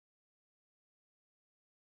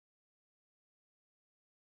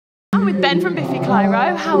I'm with Ben from Biffy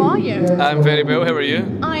Clyro. How are you? I'm very well, how are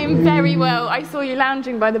you? I'm very well. I saw you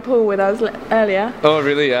lounging by the pool with us earlier. Oh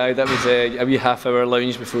really, aye, that was a wee half-hour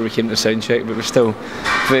lounge before we came to sound check, but it was still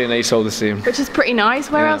very nice all the same. Which is pretty nice.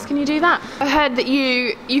 Where else can you do that? I heard that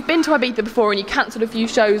you've been to Ibiza before and you cancelled a few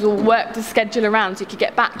shows or worked to schedule around so you could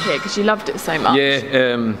get back here because you loved it so much.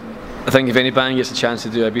 Yeah, I think if any band gets a chance to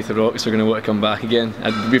do Ibiza Rocks, they're going to want to come back again.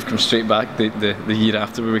 And we've come straight back the year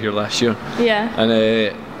after we were here last year. Yeah.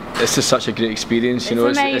 And it's just such a great experience, you know.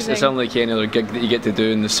 It's unlike any other gig that you get to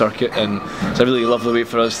do in the circuit, and it's a really lovely way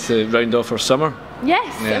for us to round off our summer.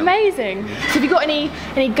 Yes, amazing. So have you got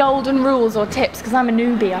any golden rules or tips? Because I'm a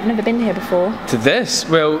newbie, I've never been here before. To this,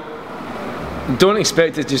 well, don't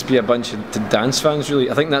expect it to just be a bunch of dance fans,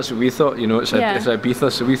 really. I think that's what we thought, you know. It's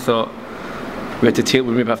Ibiza, so we thought we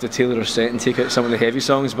maybe have to tailor our set and take out some of the heavy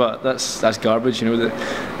songs, but that's garbage, you know.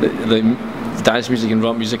 The dance music and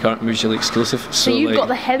rock music aren't mutually exclusive. So you've got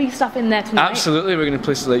the heavy stuff in there tonight? Absolutely, we're going to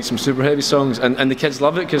play like some super heavy songs, and the kids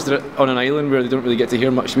love it because they're on an island where they don't really get to hear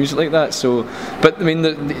much music like that. So, but I mean,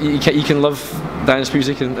 you can love dance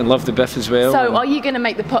music and love the Biff as well. So are you going to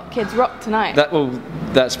make the pop kids rock tonight?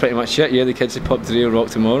 That's pretty much it. Yeah, the kids will pop today, rock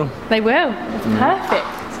tomorrow. They will. That's perfect.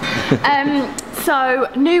 So,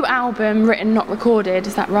 new album, written not recorded,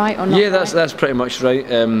 is that right or not? Yeah, that's pretty much right.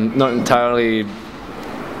 Not entirely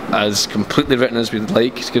as completely written as we'd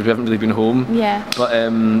like because we haven't really been home. Yeah. But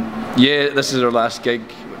yeah, this is our last gig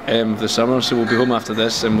of the summer, so we'll be home after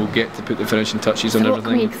this and we'll get to put the finishing touches on everything. What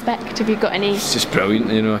can we expect? Have you got any? It's just brilliant,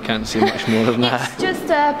 you know. I can't say much more than that. It's just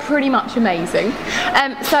pretty much amazing.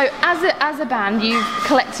 So, as a band, you've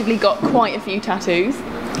collectively got quite a few tattoos.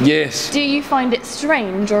 Yes. Do you find it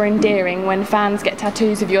strange or endearing when fans get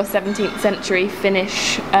tattoos of your 17th century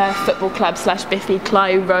Finnish football club / Biffy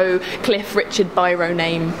Clyro, Cliff Richard Biro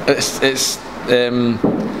name?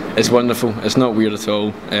 It's wonderful. It's not weird at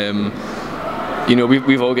all. You know,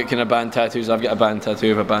 we've all got kind of band tattoos. I've got a band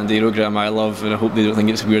tattoo of a band aerogram I love, and I hope they don't think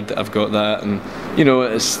it's weird that I've got that. And you know,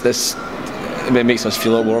 it makes us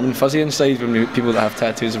feel all warm and fuzzy inside when we meet people that have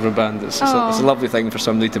tattoos of our band. It's a lovely thing for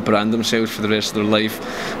somebody to brand themselves for the rest of their life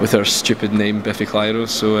with their stupid name Biffy Clyro.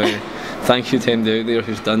 So thank you to anybody out there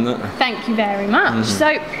who's done that. Thank you very much.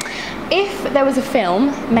 So if there was a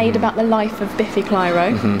film made about the life of Biffy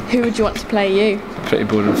Clyro, who would you want to play you? Pretty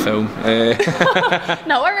boring film.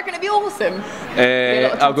 No, I reckon it'd be awesome.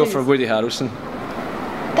 I'll go for Woody Harrelson.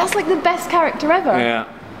 That's like the best character ever.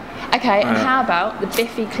 Yeah. Okay, and how about the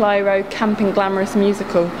Biffy Clyro Camping Glamorous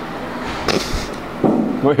musical?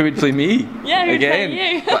 Well, who would play me? Yeah, who would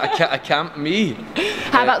play you? A camp me.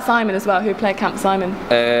 How about Simon as well? Who would play Camp Simon?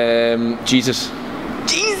 Jesus.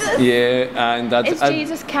 Jesus? Yeah, and Is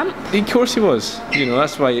Jesus camp? Of course he was. You know,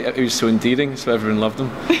 that's why he was so endearing, so everyone loved him.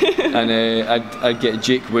 And I'd get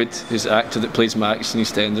Jake Wood, who's the actor that plays Max in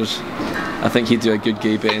EastEnders. I think he'd do a good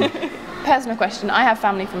gay Ben. Personal question, I have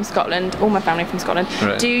family from Scotland, all my family from Scotland.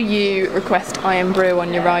 Right. Do you request Iron Brew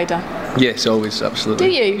on your rider? Yes, always, absolutely.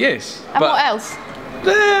 Do you? Yes. And what else?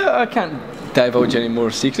 I can't divulge any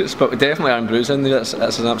more secrets, but definitely Iron Brew's in there,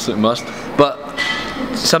 that's an absolute must. But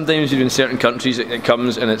sometimes in certain countries it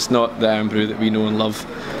comes and it's not the Iron Brew that we know and love.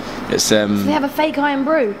 It's so they have a fake Iron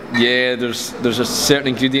Brew? Yeah, there's a certain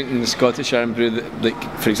ingredient in the Scottish Iron Brew that, like,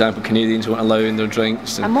 for example, Canadians won't allow in their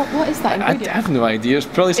drinks. And what is that ingredient? I have no idea. It's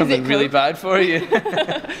probably something really bad for you.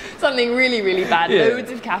 Something really, really bad. Yeah.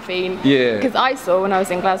 Loads of caffeine. Yeah. Because I saw, when I was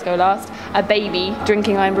in Glasgow last, a baby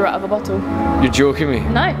drinking Iron Brew out of a bottle. You're joking me?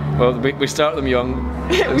 No. Well, we start them young.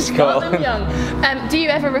 We start them young. Do you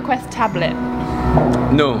ever request tablet?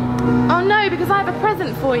 No. Oh no, because I have a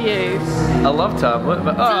present for you. I love tablet,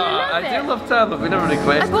 but I do love tablet. We never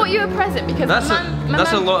requested. I bought you a present because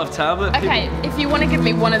that's a lot of tablet. Okay, if you want to give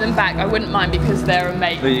me one of them back, I wouldn't mind because they're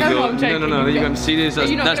amazing. There you go. No, there you go. I'm serious. Are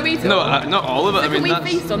you not going to eat it? No, not all of it. So can we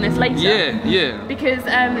feast on this later? Yeah. Because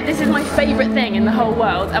this is my favourite thing in the whole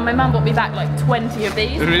world, and my mum bought me back like 20 of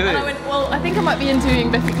these. Really? And I went, well, I think I might be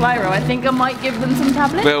interviewing Biffy Clyro. I think I might give them some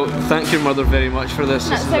tablets. Well, thank your mother very much for this.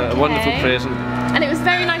 This is a wonderful present. And it was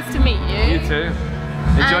very nice to meet you. You too.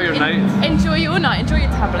 Enjoy your night. Enjoy your night. Enjoy your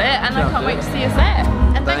tablet, and I can't wait to see us there.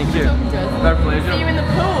 And thanks for talking to us. Our pleasure. See you in the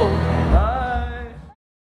pool.